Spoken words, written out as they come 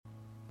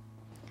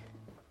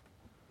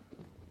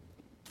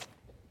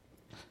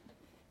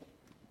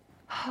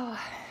Oh,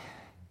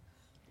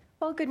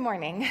 well, good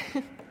morning.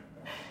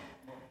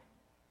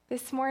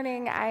 This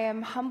morning, I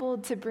am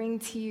humbled to bring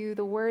to you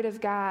the Word of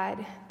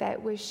God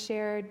that was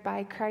shared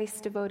by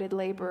Christ's devoted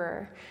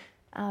laborer,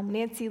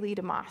 Nancy Lee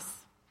DeMoss.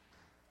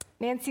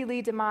 Nancy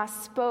Lee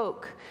DeMoss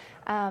spoke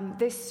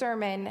this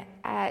sermon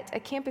at a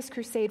Campus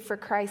Crusade for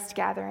Christ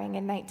gathering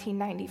in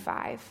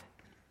 1995.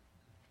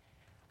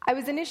 I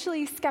was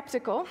initially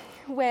skeptical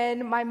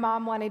when my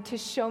mom wanted to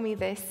show me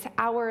this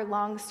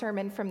hour-long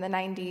sermon from the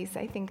 90s.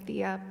 I think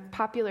the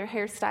popular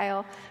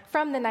hairstyle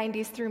from the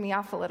 90s threw me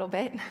off a little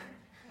bit.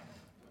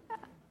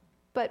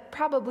 But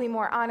probably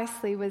more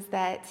honestly was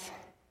that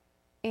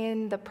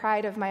in the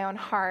pride of my own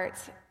heart,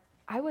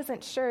 I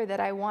wasn't sure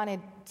that I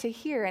wanted to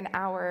hear an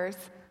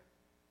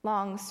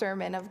hours-long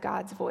sermon of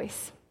God's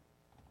voice.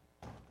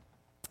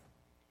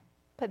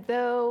 But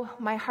though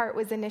my heart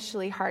was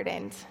initially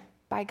hardened,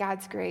 by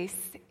God's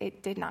grace,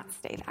 it did not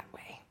stay that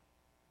way.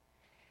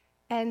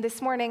 And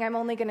this morning, I'm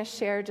only going to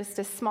share just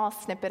a small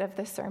snippet of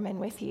the sermon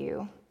with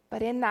you.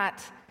 But in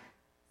that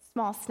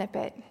small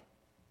snippet,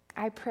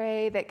 I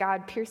pray that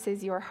God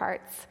pierces your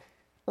hearts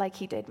like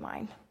he did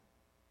mine.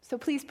 So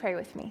please pray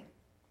with me.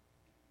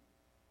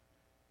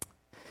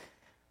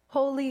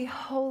 Holy,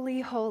 holy,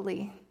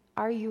 holy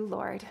are you,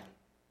 Lord.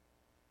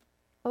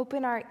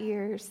 Open our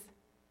ears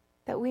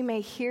that we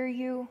may hear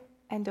you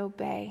and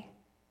obey.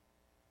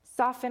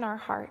 Soften our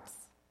hearts,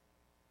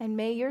 and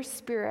may your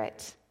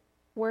Spirit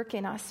work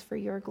in us for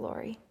your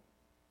glory.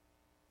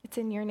 It's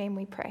in your name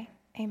we pray.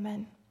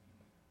 Amen.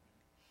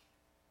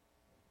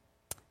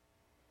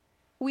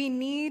 We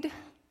need,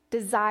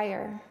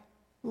 desire,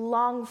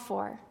 long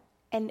for,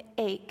 and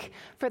ache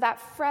for that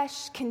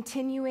fresh,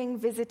 continuing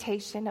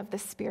visitation of the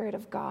Spirit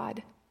of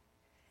God.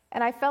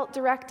 And I felt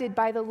directed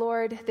by the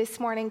Lord this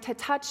morning to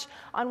touch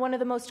on one of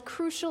the most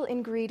crucial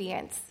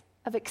ingredients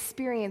of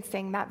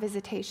experiencing that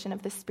visitation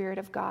of the Spirit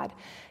of God,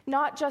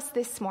 not just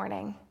this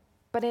morning,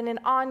 but in an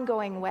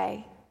ongoing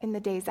way in the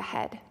days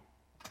ahead.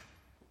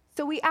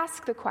 So we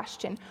ask the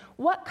question,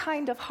 what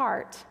kind of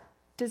heart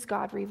does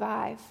God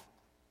revive?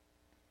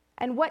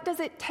 And what does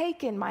it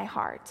take in my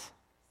heart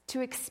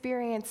to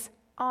experience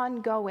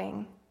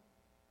ongoing,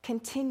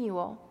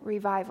 continual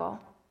revival?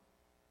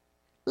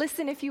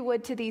 Listen, if you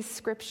would, to these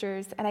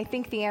scriptures, and I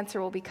think the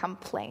answer will become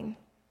plain.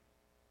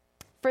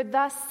 For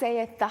thus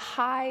saith the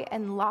high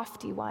and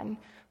lofty one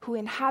who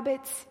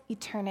inhabits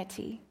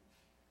eternity.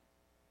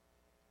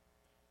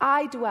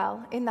 I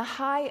dwell in the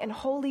high and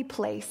holy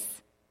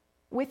place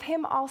with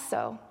him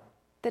also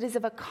that is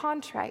of a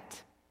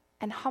contrite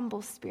and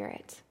humble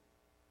spirit,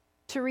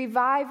 to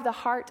revive the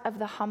heart of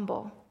the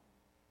humble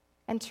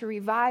and to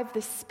revive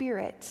the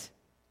spirit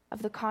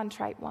of the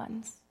contrite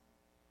ones.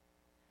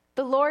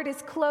 The Lord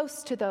is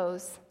close to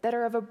those that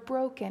are of a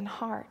broken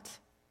heart,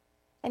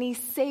 and he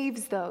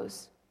saves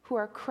those who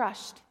are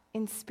crushed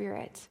in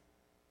spirit.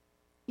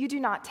 You do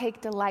not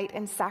take delight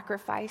in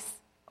sacrifice,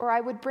 or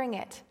I would bring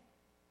it.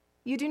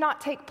 You do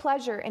not take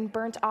pleasure in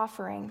burnt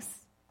offerings.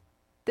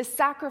 The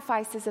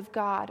sacrifices of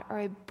God are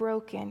a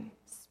broken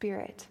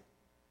spirit,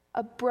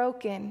 a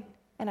broken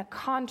and a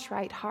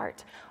contrite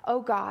heart. O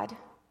God,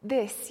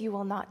 this you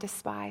will not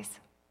despise.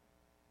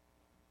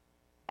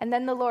 And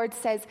then the Lord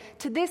says,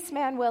 to this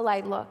man will I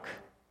look,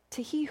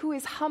 to he who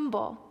is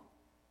humble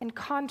and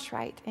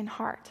contrite in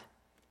heart,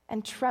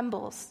 and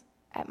trembles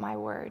at my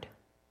word.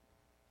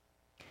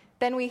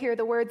 Then we hear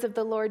the words of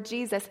the Lord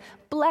Jesus,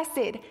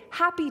 blessed,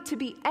 happy to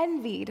be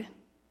envied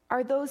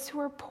are those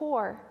who are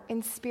poor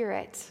in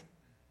spirit,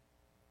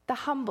 the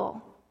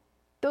humble,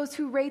 those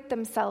who rate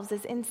themselves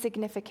as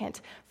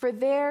insignificant, for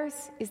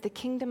theirs is the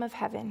kingdom of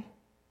heaven.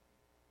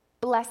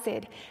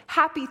 Blessed,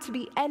 happy to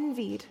be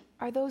envied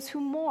are those who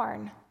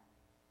mourn,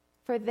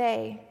 for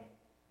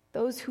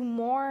those who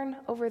mourn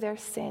over their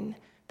sin,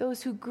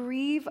 those who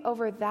grieve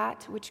over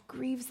that which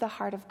grieves the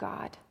heart of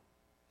God,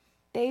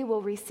 they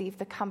will receive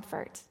the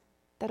comfort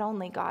that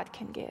only God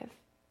can give.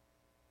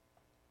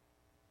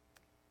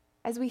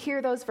 As we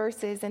hear those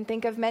verses and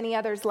think of many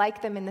others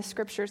like them in the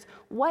scriptures,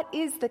 what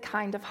is the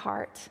kind of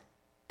heart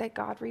that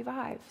God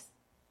revives?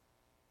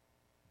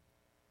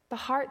 The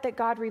heart that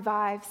God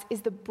revives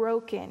is the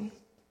broken,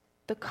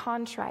 the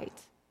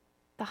contrite,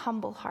 the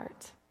humble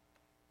heart.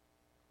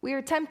 We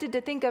are tempted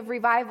to think of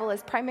revival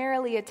as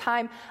primarily a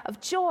time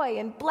of joy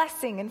and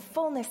blessing and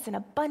fullness and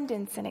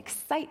abundance and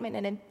excitement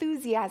and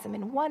enthusiasm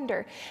and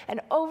wonder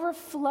and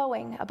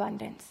overflowing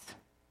abundance.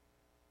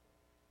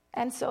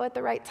 And so at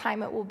the right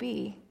time it will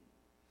be.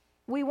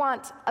 We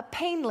want a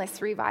painless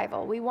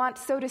revival. We want,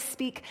 so to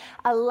speak,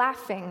 a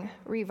laughing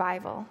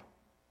revival.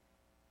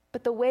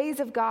 But the ways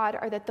of God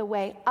are that the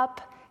way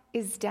up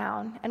is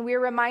down. And we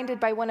are reminded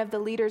by one of the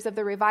leaders of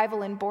the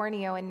revival in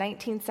Borneo in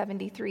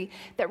 1973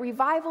 that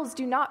revivals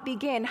do not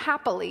begin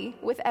happily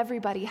with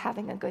everybody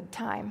having a good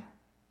time.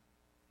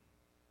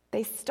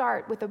 They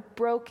start with a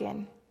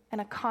broken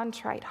and a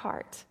contrite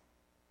heart.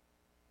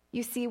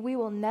 You see, we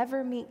will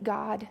never meet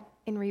God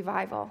in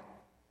revival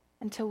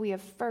until we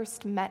have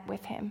first met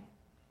with him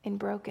in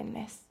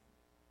brokenness.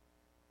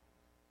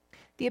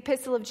 The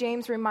Epistle of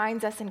James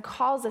reminds us and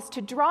calls us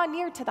to draw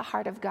near to the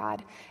heart of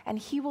God, and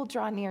he will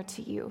draw near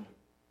to you.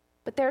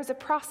 But there's a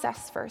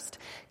process first.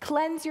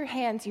 Cleanse your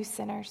hands, you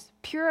sinners.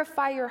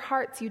 Purify your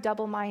hearts, you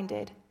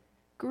double-minded.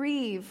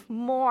 Grieve,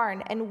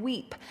 mourn, and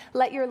weep.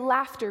 Let your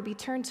laughter be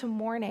turned to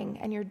mourning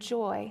and your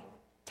joy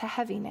to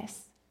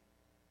heaviness.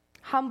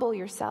 Humble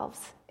yourselves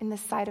in the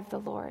sight of the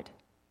Lord,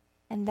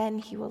 and then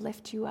he will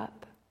lift you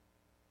up.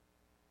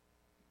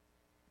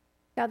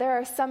 Now, there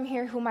are some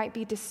here who might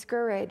be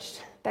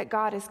discouraged that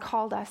God has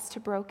called us to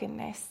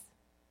brokenness.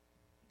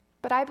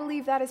 But I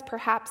believe that is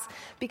perhaps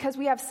because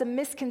we have some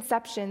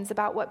misconceptions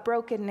about what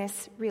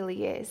brokenness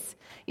really is.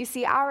 You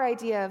see, our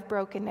idea of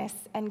brokenness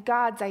and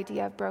God's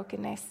idea of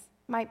brokenness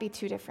might be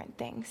two different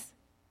things.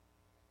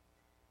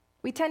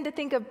 We tend to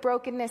think of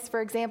brokenness,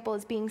 for example,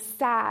 as being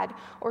sad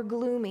or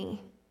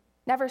gloomy,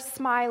 never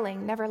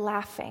smiling, never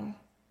laughing,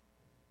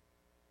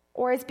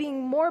 or as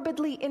being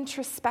morbidly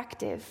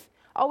introspective,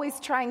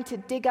 always trying to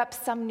dig up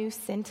some new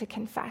sin to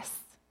confess.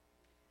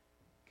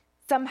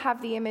 Some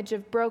have the image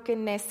of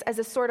brokenness as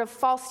a sort of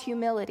false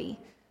humility,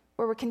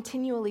 where we're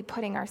continually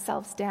putting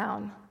ourselves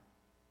down.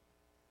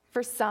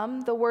 For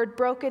some, the word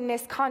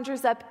brokenness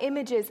conjures up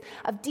images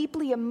of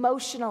deeply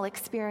emotional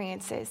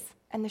experiences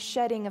and the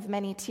shedding of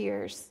many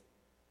tears.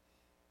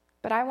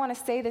 But I want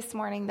to say this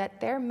morning that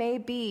there may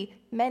be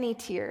many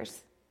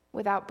tears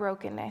without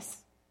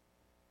brokenness,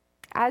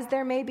 as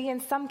there may be in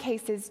some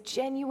cases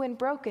genuine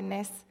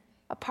brokenness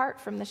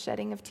apart from the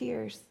shedding of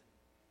tears.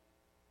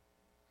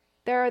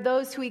 There are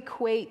those who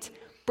equate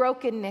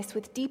brokenness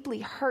with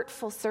deeply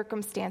hurtful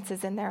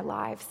circumstances in their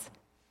lives.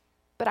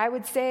 But I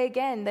would say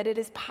again that it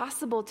is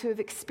possible to have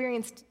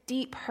experienced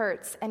deep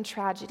hurts and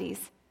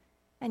tragedies,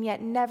 and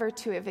yet never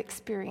to have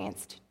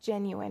experienced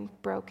genuine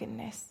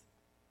brokenness.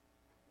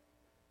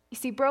 You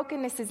see,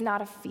 brokenness is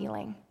not a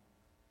feeling.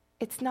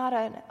 It's not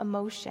an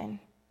emotion.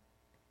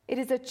 It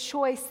is a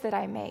choice that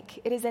I make.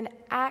 It is an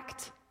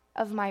act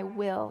of my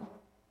will.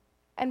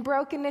 And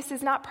brokenness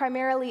is not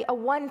primarily a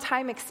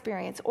one-time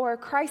experience or a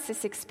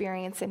crisis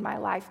experience in my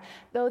life,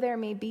 though there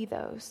may be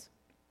those.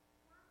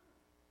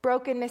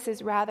 Brokenness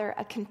is rather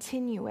a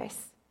continuous,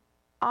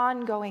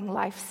 ongoing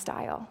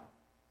lifestyle.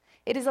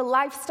 It is a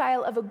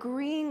lifestyle of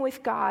agreeing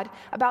with God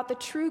about the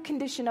true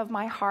condition of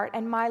my heart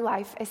and my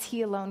life as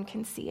he alone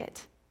can see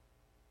it.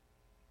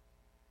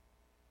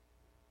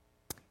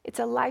 It's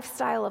a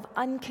lifestyle of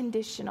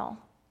unconditional,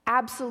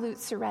 absolute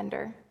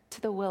surrender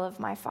to the will of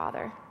my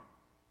Father.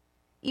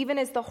 Even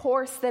as the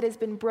horse that has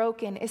been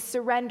broken is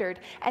surrendered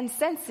and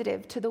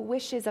sensitive to the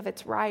wishes of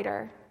its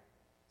rider,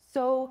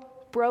 so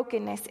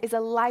brokenness is a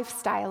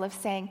lifestyle of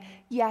saying,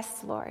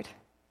 "Yes, Lord,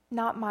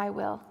 not my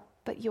will,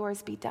 but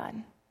yours be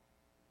done."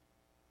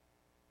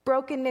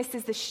 Brokenness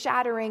is the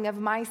shattering of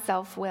my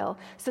self-will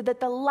so that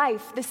the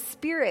life, the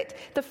spirit,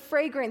 the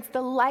fragrance,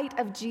 the light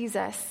of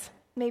Jesus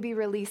may be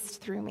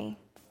released through me.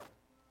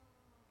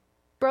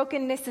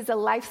 Brokenness is a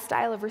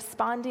lifestyle of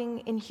responding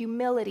in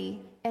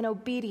humility and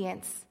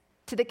obedience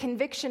to the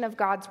conviction of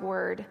God's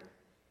word.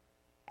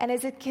 And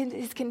as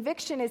his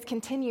conviction is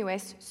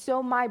continuous,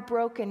 so my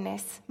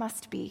brokenness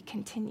must be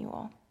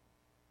continual.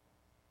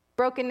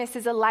 Brokenness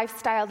is a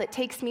lifestyle that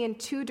takes me in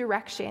two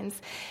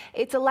directions.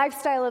 It's a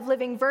lifestyle of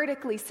living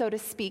vertically, so to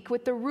speak,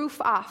 with the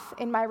roof off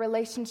in my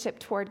relationship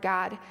toward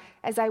God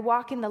as I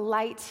walk in the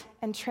light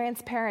and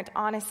transparent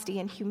honesty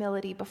and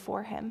humility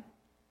before him.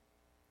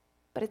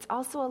 But it's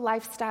also a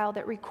lifestyle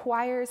that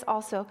requires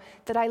also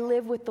that I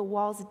live with the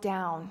walls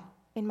down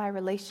in my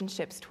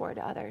relationships toward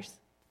others.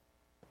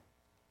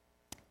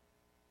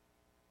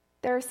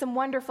 There are some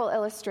wonderful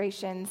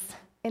illustrations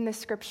in the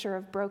scripture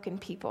of broken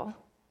people,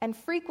 and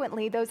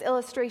frequently those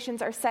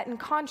illustrations are set in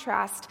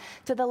contrast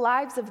to the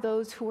lives of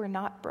those who were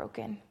not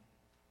broken.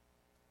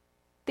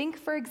 Think,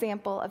 for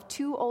example, of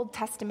two Old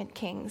Testament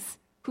kings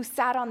who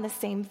sat on the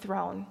same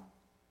throne.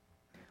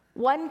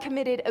 One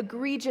committed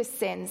egregious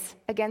sins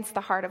against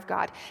the heart of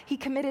God. He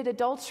committed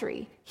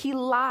adultery. He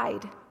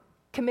lied,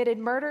 committed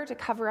murder to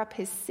cover up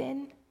his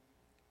sin,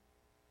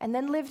 and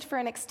then lived for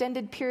an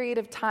extended period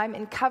of time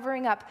in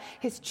covering up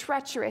his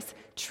treacherous,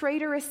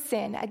 traitorous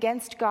sin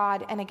against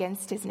God and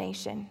against his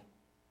nation.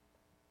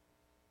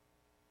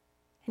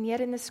 And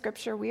yet in the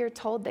scripture, we are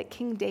told that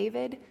King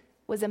David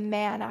was a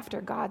man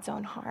after God's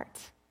own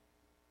heart.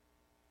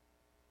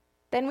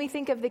 Then we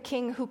think of the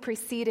king who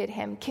preceded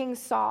him, King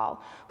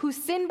Saul, whose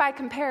sin by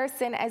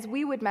comparison, as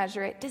we would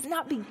measure it, does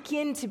not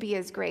begin to be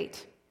as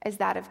great as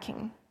that of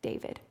King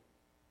David.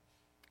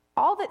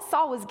 All that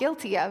Saul was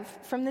guilty of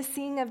from the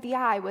seeing of the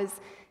eye was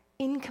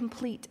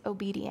incomplete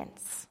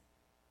obedience.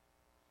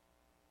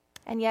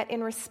 And yet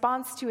in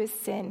response to his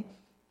sin,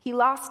 he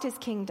lost his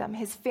kingdom,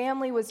 his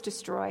family was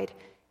destroyed,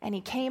 and he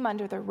came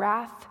under the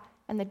wrath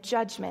and the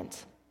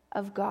judgment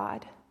of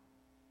God.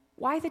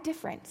 Why the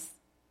difference?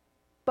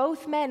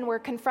 Both men were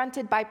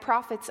confronted by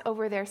prophets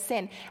over their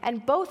sin,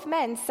 and both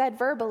men said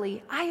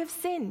verbally, "I have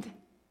sinned."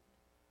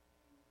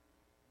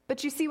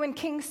 But you see, when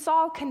King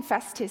Saul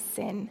confessed his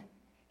sin,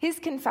 his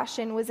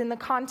confession was in the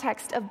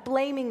context of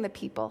blaming the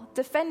people,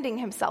 defending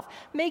himself,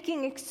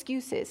 making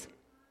excuses,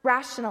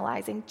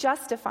 rationalizing,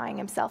 justifying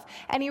himself,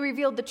 and he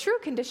revealed the true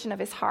condition of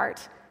his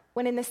heart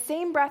when in the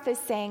same breath as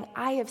saying,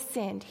 I have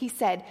sinned, he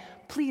said,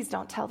 please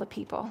don't tell the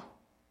people.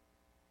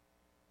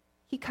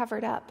 He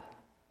covered up.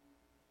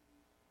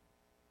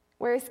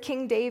 Whereas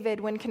King David,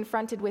 when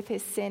confronted with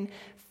his sin,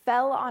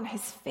 fell on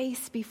his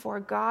face before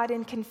God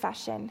in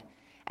confession,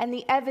 and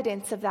the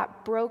evidence of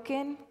that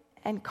broken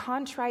and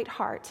contrite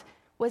heart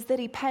was that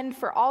he penned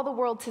for all the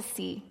world to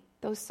see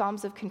those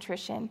Psalms of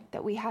contrition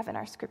that we have in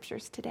our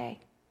scriptures today.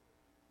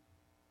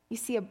 You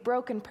see, a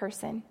broken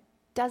person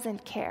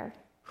doesn't care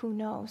who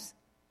knows.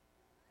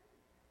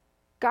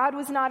 God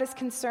was not as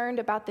concerned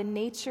about the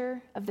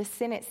nature of the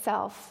sin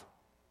itself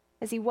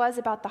as he was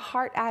about the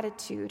heart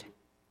attitude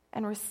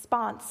and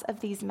response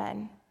of these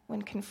men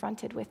when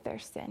confronted with their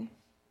sin.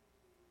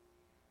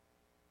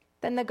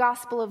 Then the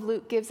Gospel of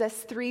Luke gives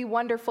us 3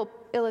 wonderful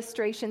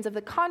illustrations of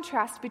the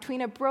contrast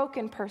between a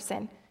broken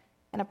person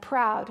and a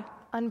proud,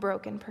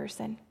 unbroken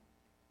person.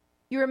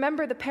 You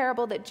remember the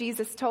parable that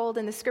Jesus told,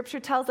 and the scripture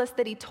tells us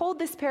that he told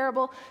this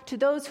parable to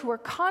those who were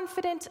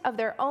confident of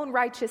their own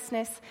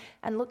righteousness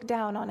and looked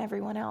down on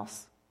everyone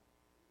else.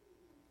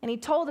 And he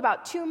told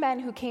about 2 men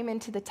who came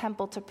into the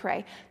temple to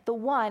pray. The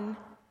one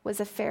was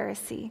a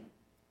Pharisee.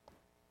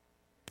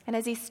 And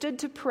as he stood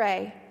to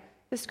pray,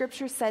 the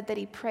scripture said that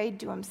he prayed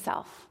to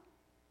himself.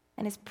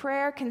 And his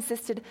prayer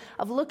consisted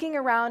of looking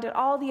around at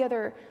all the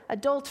other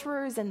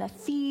adulterers and the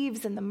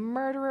thieves and the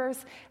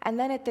murderers, and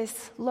then at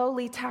this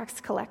lowly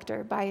tax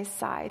collector by his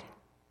side.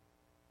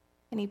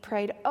 And he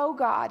prayed, "Oh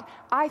God,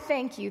 I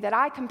thank you that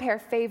I compare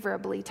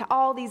favorably to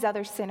all these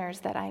other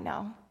sinners that I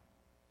know."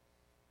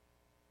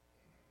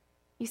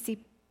 You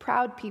see,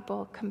 proud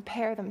people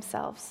compare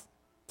themselves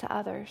to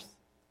others.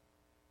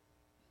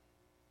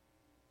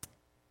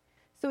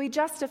 So he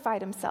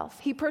justified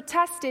himself. He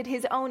protested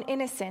his own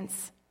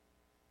innocence.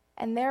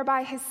 And there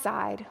by his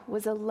side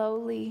was a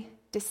lowly,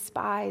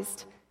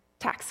 despised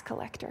tax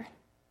collector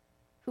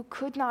who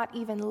could not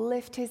even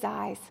lift his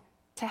eyes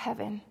to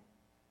heaven.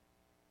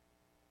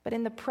 But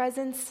in the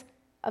presence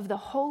of the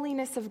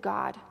holiness of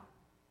God,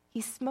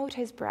 he smote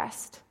his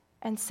breast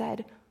and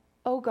said,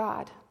 "Oh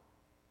God,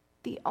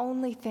 the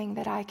only thing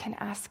that I can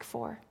ask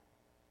for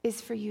is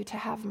for you to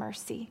have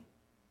mercy,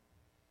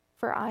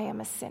 for I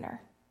am a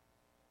sinner."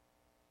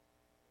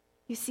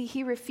 You see,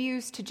 he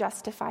refused to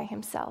justify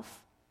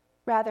himself.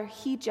 Rather,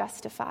 he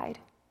justified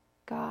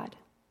God.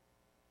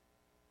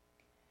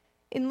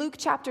 In Luke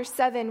chapter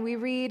 7, we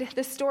read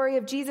the story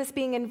of Jesus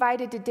being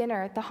invited to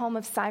dinner at the home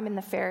of Simon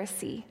the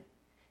Pharisee.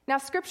 Now,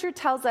 scripture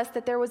tells us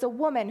that there was a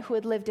woman who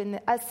had lived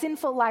in a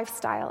sinful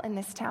lifestyle in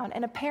this town,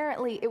 and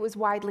apparently it was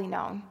widely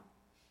known.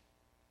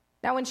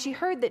 Now, when she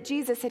heard that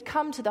Jesus had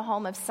come to the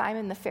home of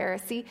Simon the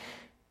Pharisee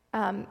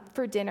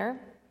for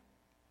dinner,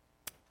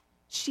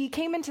 she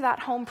came into that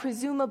home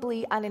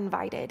presumably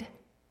uninvited,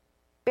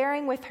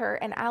 bearing with her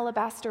an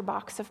alabaster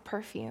box of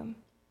perfume.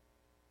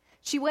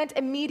 She went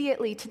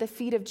immediately to the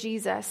feet of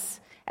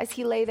Jesus as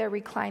he lay there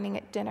reclining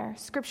at dinner.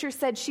 Scripture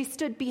said she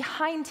stood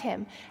behind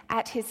him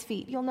at his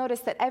feet. You'll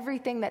notice that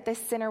everything that this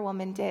sinner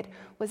woman did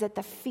was at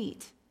the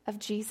feet of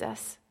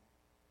Jesus.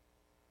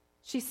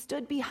 She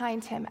stood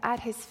behind him at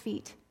his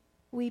feet,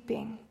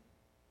 weeping.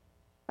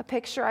 A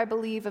picture, I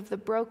believe, of the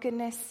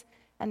brokenness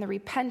and the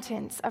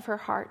repentance of her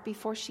heart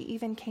before she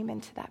even came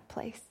into that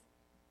place.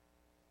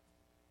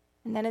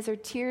 And then as her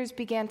tears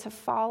began to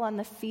fall on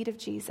the feet of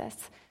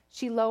Jesus,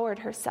 she lowered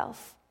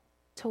herself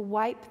to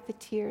wipe the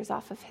tears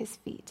off of his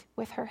feet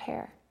with her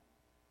hair.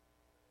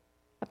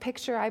 A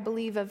picture, I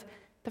believe, of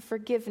the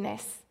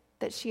forgiveness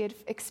that she had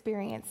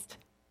experienced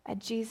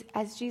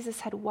as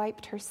Jesus had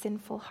wiped her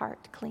sinful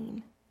heart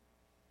clean.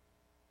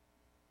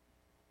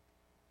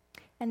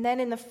 And then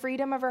in the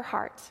freedom of her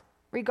heart,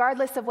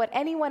 regardless of what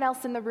anyone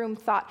else in the room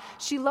thought,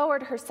 she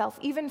lowered herself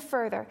even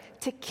further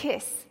to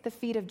kiss the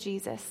feet of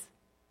Jesus,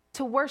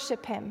 to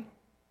worship him,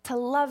 to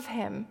love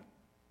him.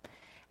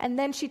 And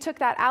then she took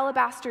that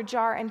alabaster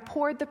jar and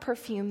poured the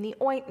perfume, the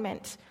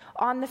ointment,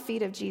 on the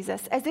feet of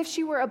Jesus, as if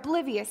she were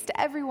oblivious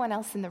to everyone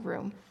else in the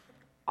room.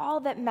 All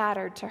that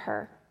mattered to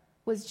her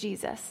was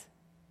Jesus.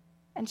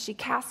 And she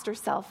cast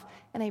herself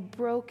in a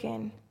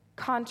broken,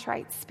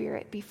 contrite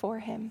spirit before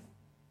him.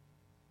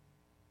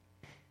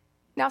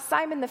 Now,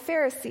 Simon the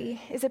Pharisee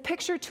is a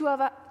picture to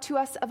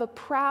us of a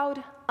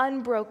proud,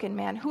 unbroken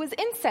man who was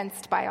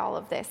incensed by all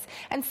of this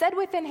and said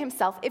within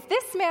himself, if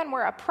this man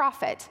were a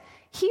prophet,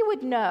 he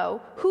would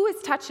know who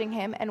is touching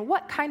him and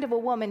what kind of a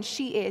woman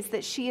she is,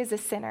 that she is a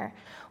sinner.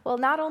 Well,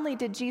 not only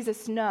did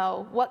Jesus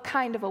know what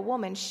kind of a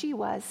woman she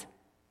was,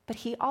 but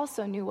he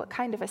also knew what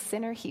kind of a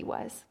sinner he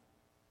was.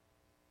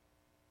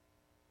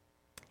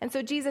 And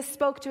so Jesus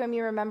spoke to him,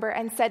 you remember,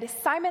 and said,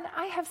 "Simon,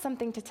 I have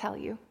something to tell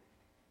you."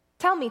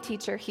 "Tell me,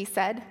 teacher," he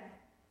said.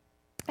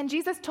 And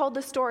Jesus told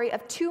the story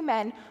of 2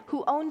 men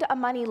who owned a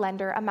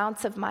moneylender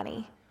amounts of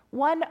money.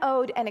 One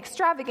owed an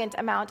extravagant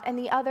amount and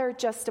the other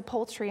just a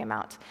paltry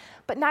amount.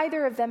 But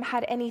neither of them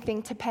had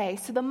anything to pay,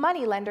 so the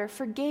moneylender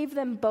forgave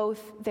them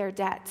both their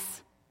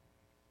debts.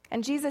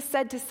 And Jesus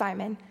said to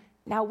Simon,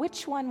 "Now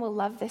which one will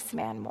love this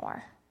man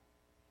more?"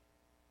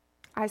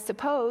 "I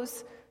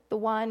suppose," the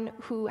one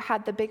who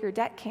had the bigger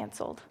debt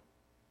canceled,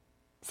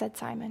 said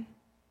Simon.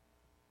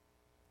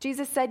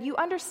 Jesus said, "You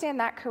understand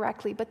that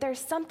correctly, but there's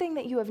something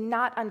that you have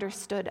not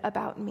understood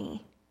about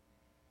me."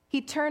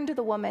 He turned to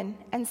the woman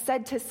and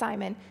said to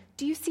Simon,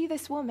 "Do you see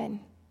this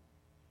woman?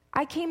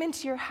 I came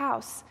into your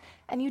house,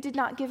 and you did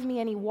not give me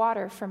any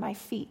water for my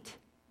feet,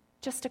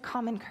 just a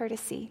common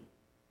courtesy.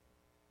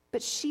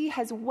 But she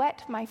has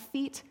wet my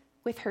feet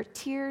with her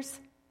tears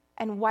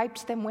and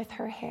wiped them with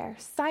her hair.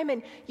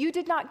 Simon, you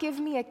did not give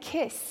me a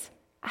kiss,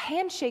 a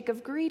handshake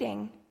of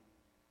greeting.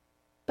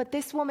 But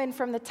this woman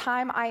from the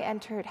time I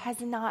entered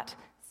has not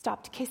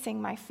stopped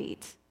kissing my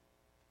feet.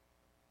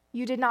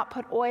 You did not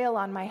put oil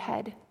on my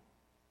head,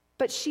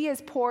 but she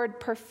has poured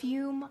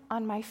perfume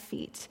on my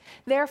feet.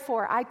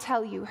 Therefore, I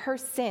tell you, her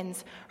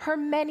sins, her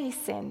many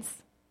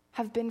sins,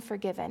 have been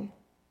forgiven,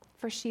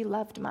 for she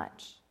loved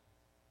much.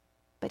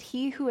 But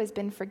he who has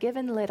been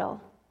forgiven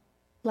little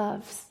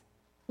loves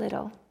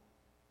little."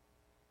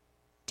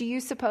 Do you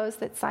suppose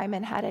that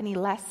Simon had any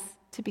less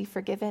to be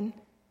forgiven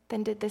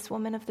than did this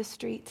woman of the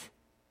street?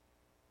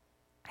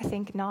 I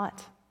think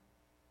not.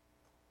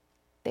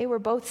 They were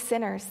both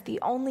sinners. The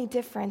only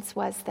difference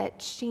was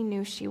that she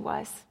knew she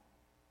was.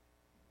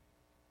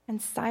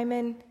 And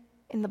Simon,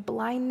 in the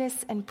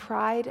blindness and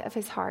pride of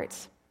his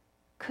heart,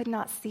 could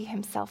not see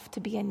himself to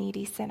be a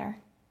needy sinner.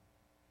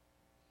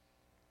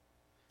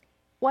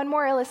 One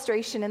more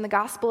illustration in the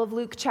Gospel of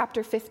Luke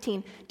chapter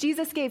 15.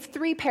 Jesus gave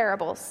 3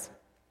 parables,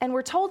 and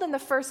we're told in the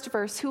first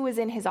verse who was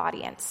in his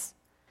audience.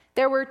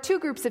 There were 2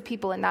 groups of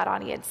people in that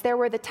audience. There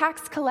were the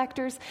tax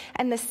collectors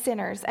and the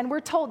sinners, and we're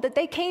told that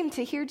they came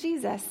to hear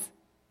Jesus.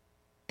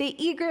 They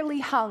eagerly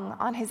hung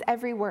on his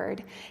every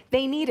word.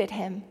 They needed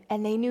him,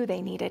 and they knew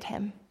they needed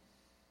him.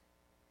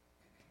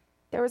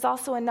 There was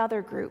also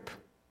another group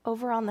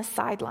over on the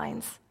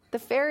sidelines, the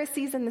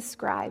Pharisees and the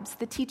scribes,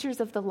 the teachers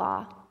of the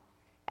law.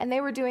 And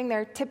they were doing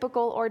their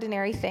typical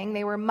ordinary thing.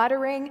 They were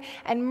muttering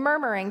and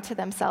murmuring to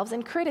themselves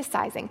and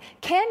criticizing.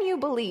 Can you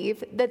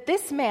believe that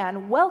this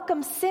man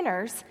welcomes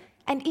sinners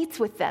and eats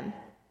with them?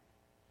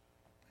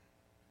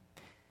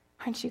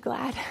 Aren't you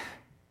glad?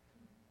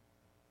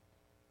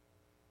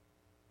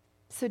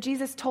 So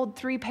Jesus told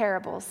 3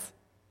 parables,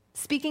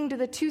 speaking to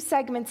the 2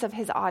 segments of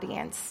his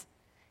audience.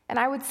 And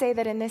I would say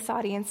that in this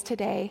audience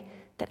today,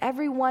 that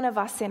every one of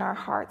us in our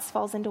hearts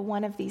falls into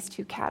one of these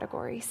 2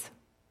 categories.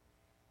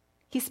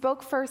 He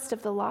spoke first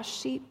of the lost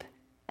sheep,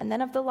 and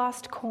then of the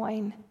lost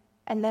coin,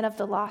 and then of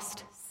the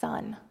lost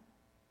son.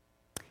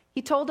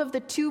 He told of the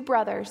 2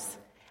 brothers,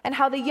 and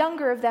how the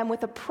younger of them,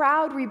 with a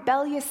proud,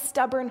 rebellious,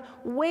 stubborn,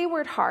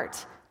 wayward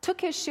heart,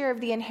 took his share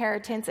of the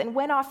inheritance and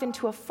went off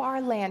into a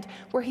far land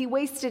where he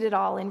wasted it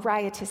all in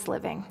riotous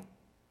living.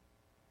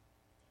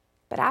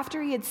 But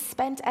after he had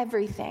spent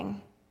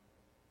everything,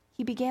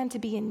 he began to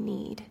be in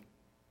need.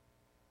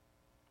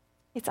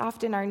 It's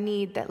often our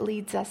need that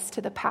leads us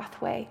to the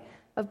pathway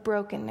of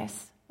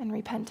brokenness and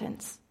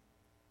repentance.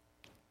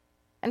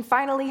 And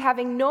finally,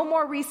 having no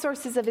more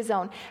resources of his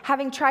own,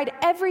 having tried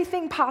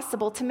everything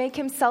possible to make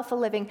himself a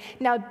living,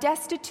 now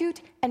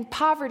destitute and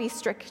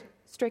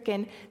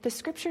poverty-stricken, the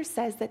scripture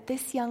says that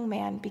this young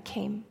man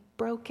became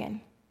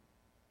broken.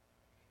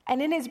 And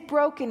in his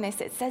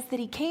brokenness, it says that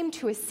he came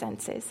to his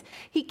senses.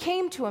 He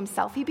came to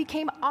himself. He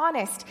became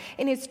honest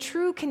in his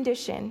true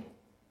condition.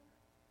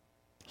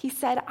 He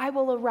said, "I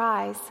will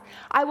arise.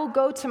 I will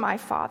go to my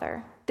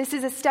father." This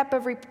is a step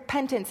of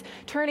repentance,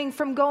 turning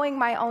from going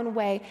my own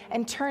way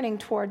and turning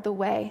toward the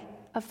way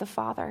of the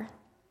Father.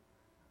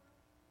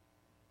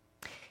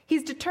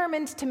 He's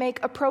determined to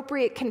make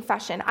appropriate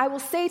confession. "I will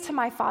say to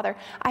my Father,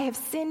 I have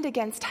sinned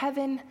against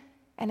heaven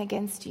and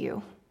against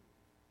you."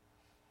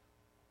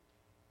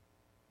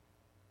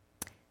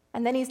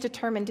 And then he's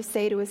determined to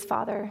say to his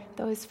father,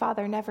 though his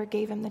father never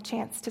gave him the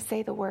chance to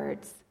say the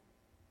words,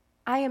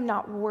 "I am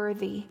not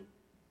worthy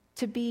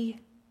to be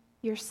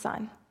your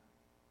son.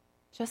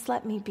 Just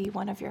let me be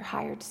one of your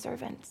hired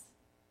servants."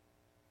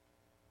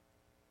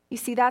 You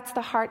see, that's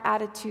the heart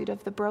attitude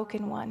of the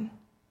broken one,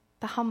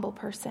 the humble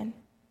person.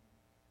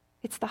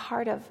 It's the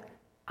heart of,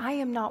 "I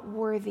am not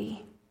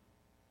worthy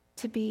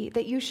to be,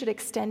 that you should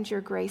extend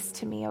your grace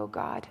to me, O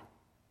God.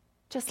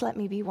 Just let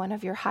me be one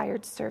of your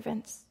hired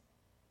servants."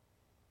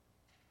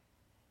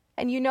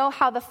 And you know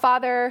how the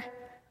Father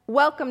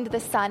welcomed the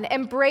Son,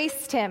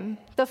 embraced him.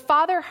 The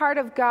Father heart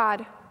of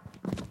God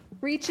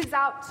reaches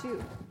out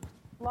to,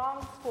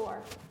 longs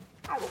for.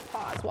 I will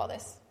pause while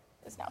this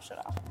is now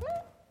shut off.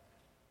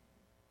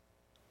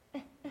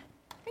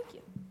 Thank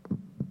you.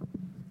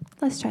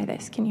 Let's try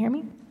this. Can you hear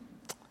me?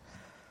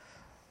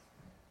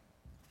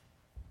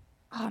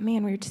 Oh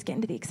man, we were just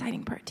getting to the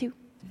exciting part too.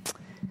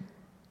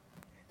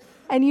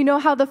 And you know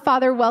how the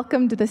Father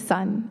welcomed the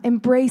Son,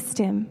 embraced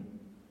him.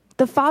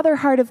 The Father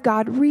heart of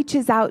God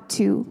reaches out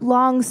to,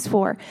 longs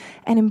for,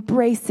 and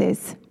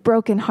embraces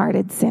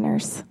brokenhearted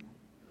sinners.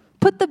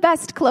 Put the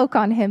best cloak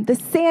on him, the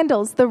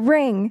sandals, the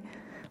ring.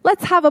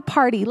 Let's have a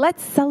party.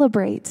 Let's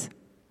celebrate.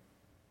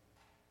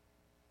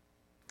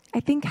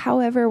 I think,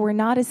 however, we're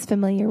not as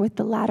familiar with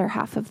the latter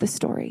half of the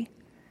story.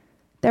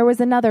 There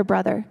was another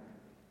brother,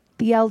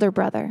 the elder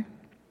brother.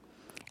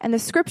 And the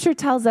scripture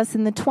tells us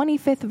in the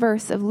 25th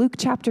verse of Luke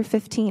chapter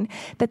 15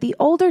 that the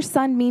older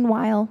son,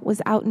 meanwhile,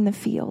 was out in the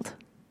field.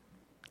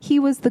 He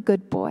was the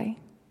good boy.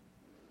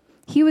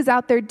 He was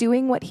out there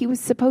doing what he was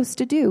supposed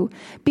to do,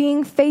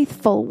 being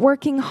faithful,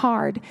 working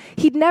hard.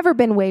 He'd never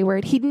been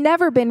wayward. He'd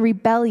never been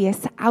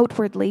rebellious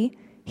outwardly.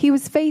 He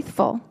was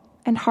faithful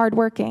and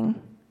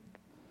hardworking.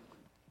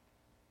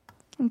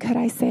 And could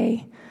I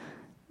say,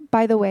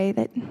 by the way,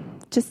 that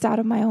just out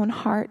of my own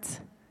heart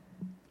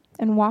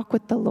and walk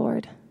with the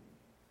Lord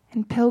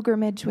and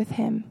pilgrimage with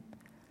him,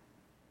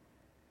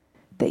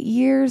 that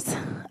years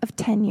of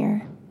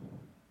tenure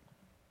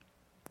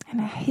and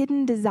a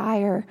hidden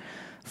desire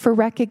for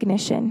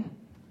recognition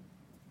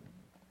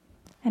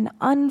and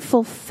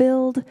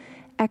unfulfilled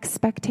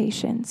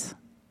expectations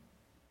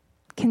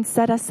can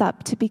set us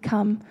up to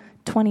become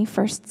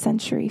 21st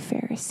century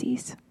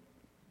Pharisees.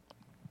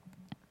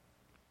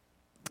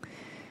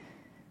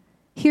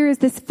 Here is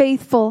this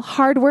faithful,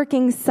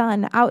 hardworking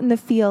son out in the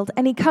field,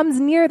 and he comes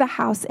near the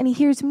house and he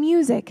hears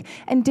music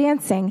and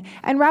dancing.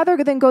 And rather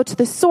than go to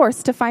the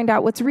source to find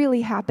out what's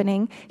really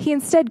happening, he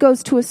instead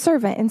goes to a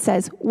servant and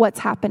says, "What's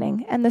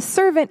happening?" And the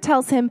servant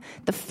tells him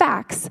the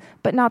facts,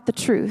 but not the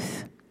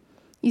truth.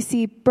 You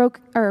see,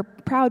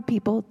 proud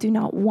people do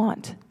not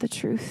want the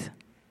truth.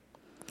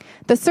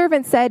 The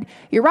servant said,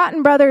 "Your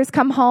rotten brother's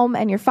come home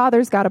and your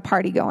father's got a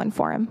party going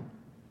for him."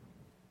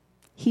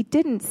 He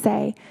didn't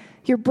say,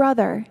 "Your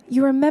brother,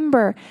 you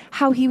remember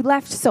how he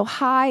left so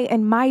high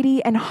and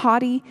mighty and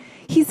haughty?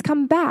 He's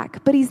come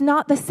back, but he's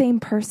not the same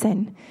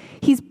person.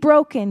 He's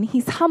broken,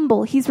 he's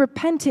humble, he's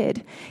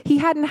repented. He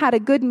hadn't had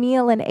a good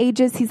meal in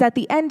ages. He's at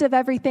the end of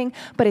everything,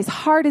 but his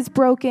heart is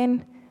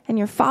broken, and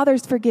your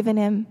father's forgiven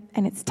him,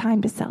 and it's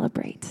time to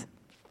celebrate."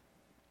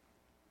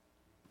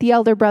 The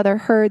elder brother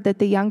heard that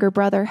the younger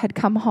brother had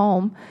come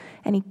home,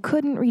 and he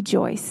couldn't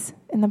rejoice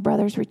in the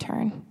brother's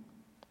return.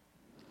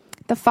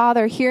 The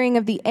father, hearing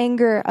of the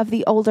anger of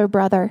the older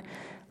brother,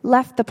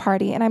 left the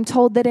party. And I'm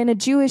told that in a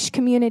Jewish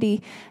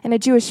community, in a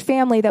Jewish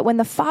family, that when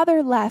the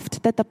father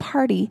left, that the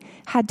party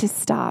had to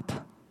stop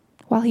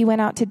while he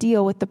went out to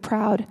deal with the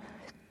proud,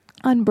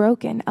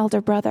 unbroken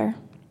elder brother.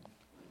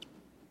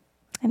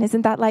 And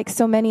isn't that like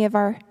so many of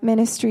our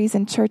ministries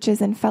and churches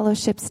and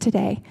fellowships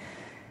today?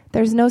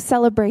 There's no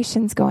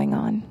celebrations going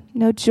on,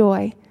 no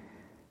joy,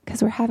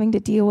 because we're having to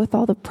deal with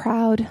all the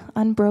proud,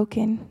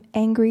 unbroken,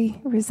 angry,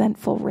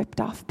 resentful,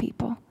 ripped off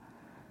people.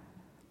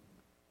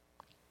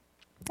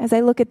 As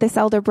I look at this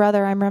elder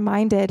brother, I'm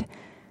reminded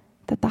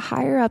that the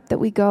higher up that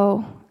we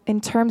go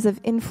in terms of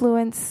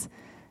influence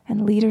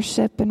and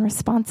leadership and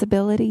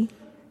responsibility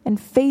and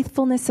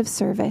faithfulness of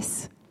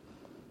service,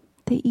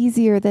 the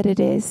easier that it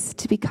is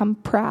to become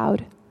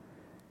proud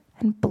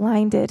and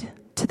blinded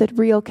to the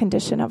real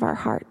condition of our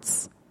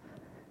hearts,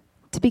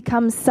 to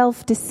become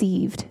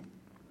self-deceived,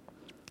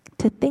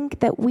 to think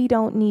that we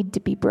don't need to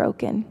be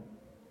broken.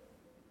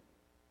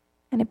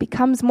 And it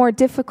becomes more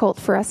difficult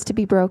for us to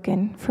be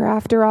broken, for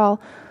after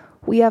all,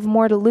 we have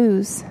more to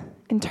lose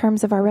in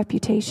terms of our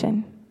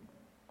reputation.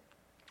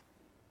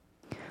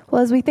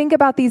 Well, as we think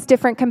about these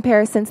different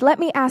comparisons, let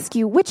me ask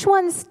you, which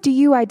ones do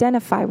you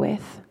identify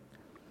with?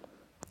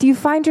 Do you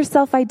find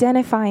yourself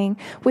identifying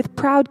with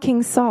proud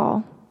King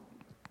Saul,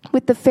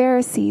 with the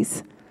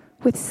Pharisees,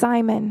 with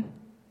Simon,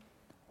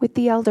 with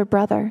the elder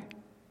brother?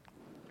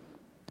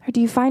 Or do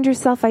you find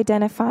yourself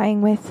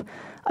identifying with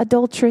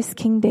adulterous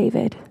King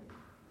David,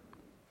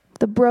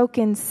 the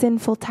broken,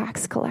 sinful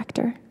tax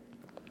collector,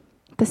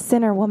 the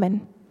sinner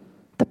woman,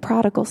 the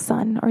prodigal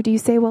son? Or do you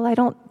say, well, I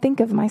don't think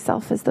of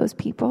myself as those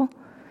people?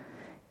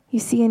 You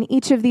see, in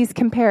each of these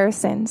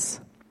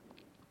comparisons,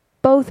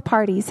 both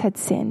parties had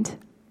sinned.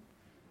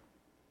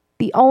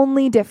 The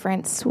only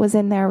difference was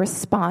in their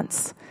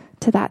response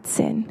to that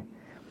sin,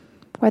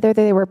 whether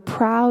they were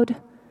proud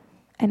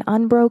and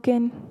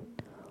unbroken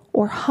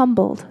or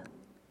humbled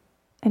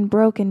and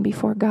broken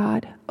before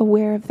God,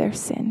 aware of their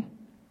sin.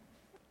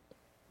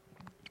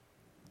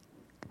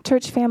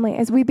 Church family,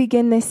 as we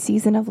begin this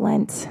season of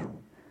Lent,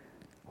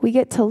 we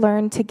get to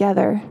learn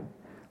together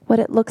what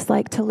it looks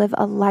like to live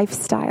a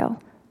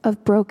lifestyle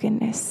of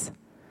brokenness.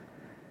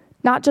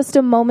 Not just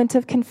a moment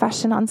of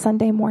confession on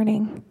Sunday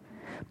morning,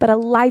 but a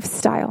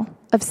lifestyle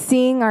of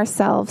seeing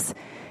ourselves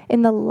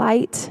in the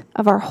light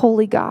of our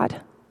holy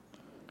God,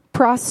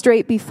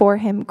 prostrate before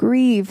him,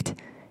 grieved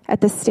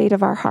at the state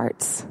of our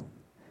hearts.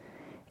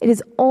 It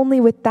is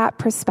only with that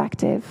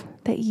perspective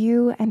that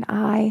you and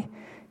I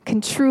can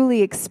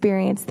truly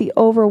experience the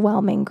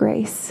overwhelming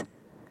grace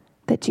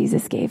that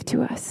Jesus gave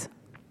to us.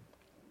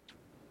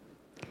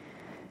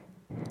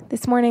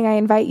 This morning, I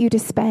invite you to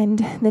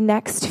spend the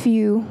next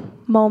few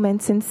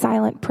moments in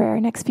silent prayer,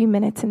 next few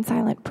minutes in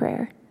silent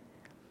prayer.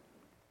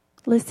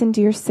 Listen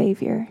to your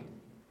Savior.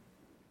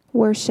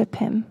 Worship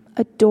him.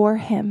 Adore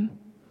him.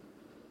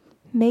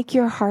 Make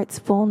your hearts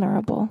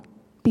vulnerable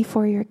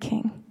before your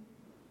King.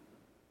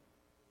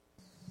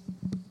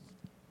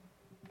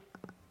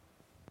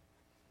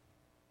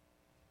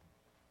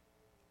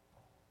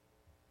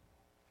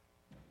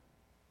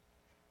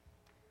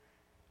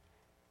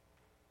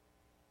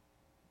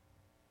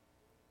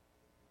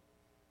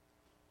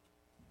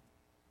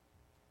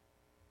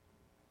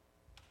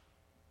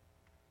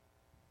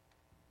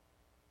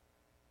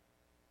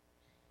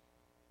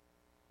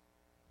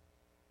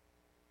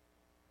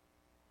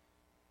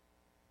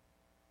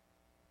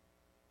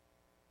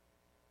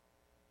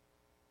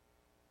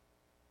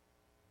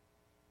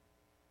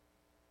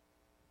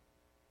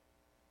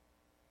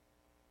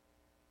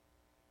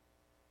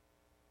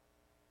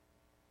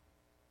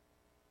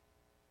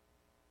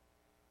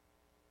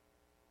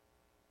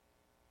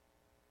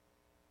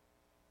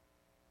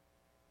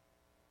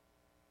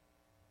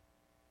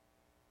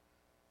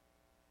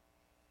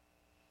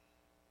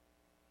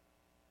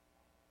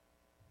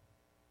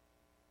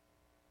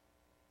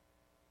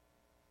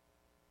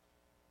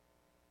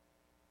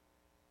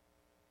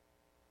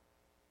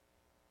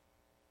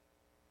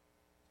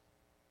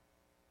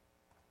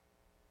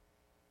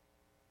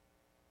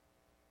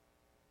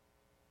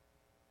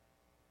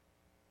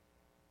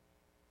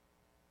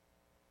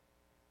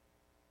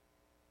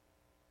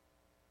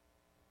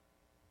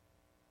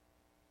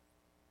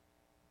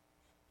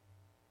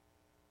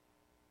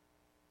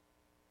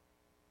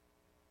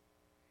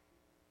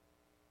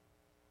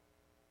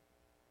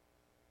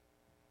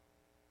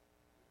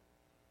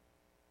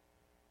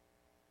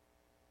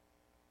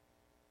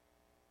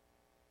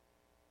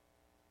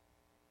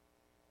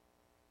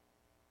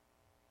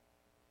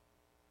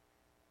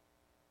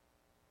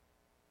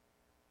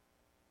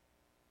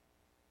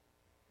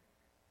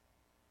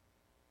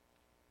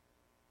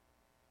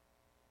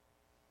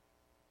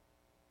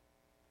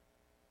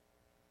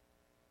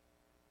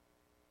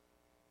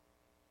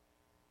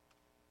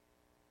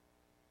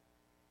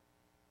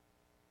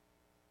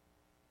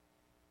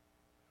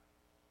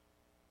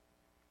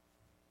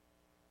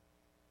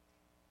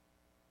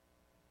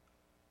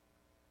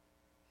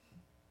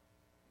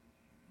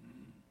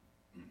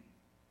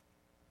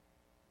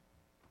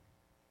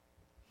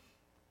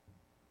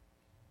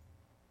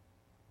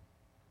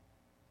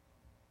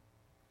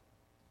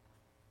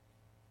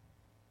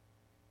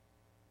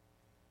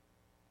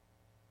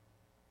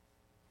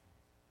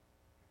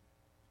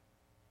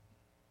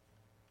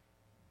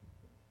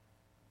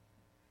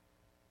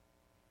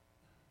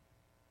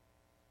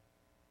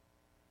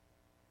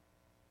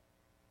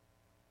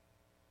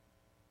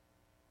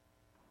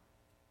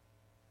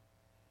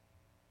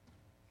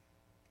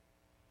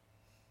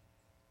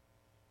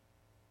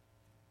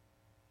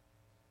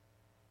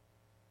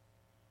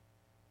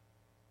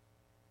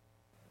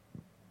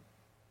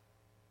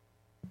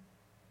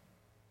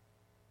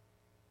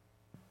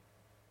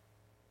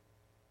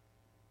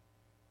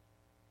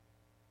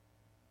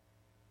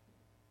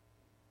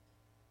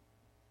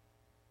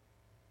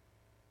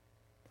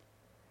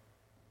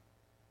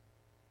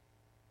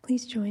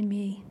 Please join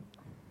me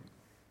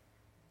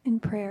in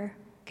prayer,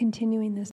 continuing this